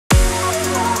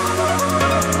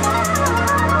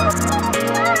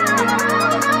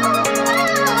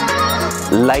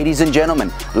Ladies and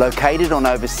gentlemen, located on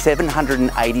over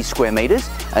 780 square metres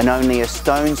and only a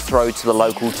stone's throw to the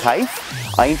local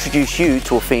TAFE, I introduce you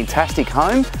to a fantastic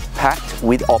home packed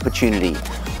with opportunity.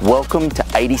 Welcome to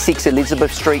 86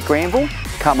 Elizabeth Street, Granville.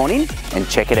 Come on in and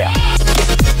check it out.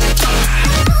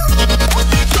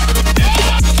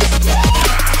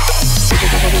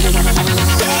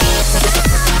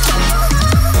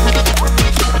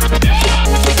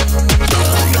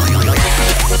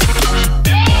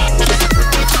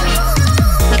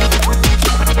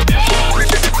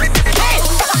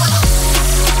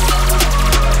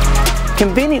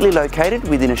 Conveniently located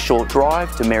within a short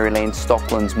drive to Maryland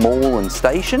Stocklands Mall and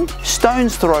Station,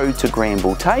 stone's throw to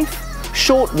Granville TAFE,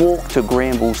 short walk to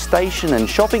Granville Station and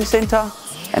Shopping Centre,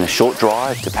 and a short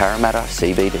drive to Parramatta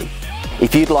CBD.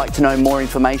 If you'd like to know more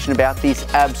information about this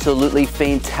absolutely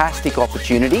fantastic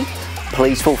opportunity,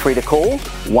 please feel free to call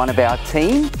one of our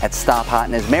team at Star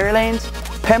Partners Maryland,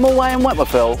 Pemulwuy and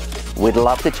Wentworthville. We'd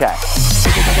love to chat.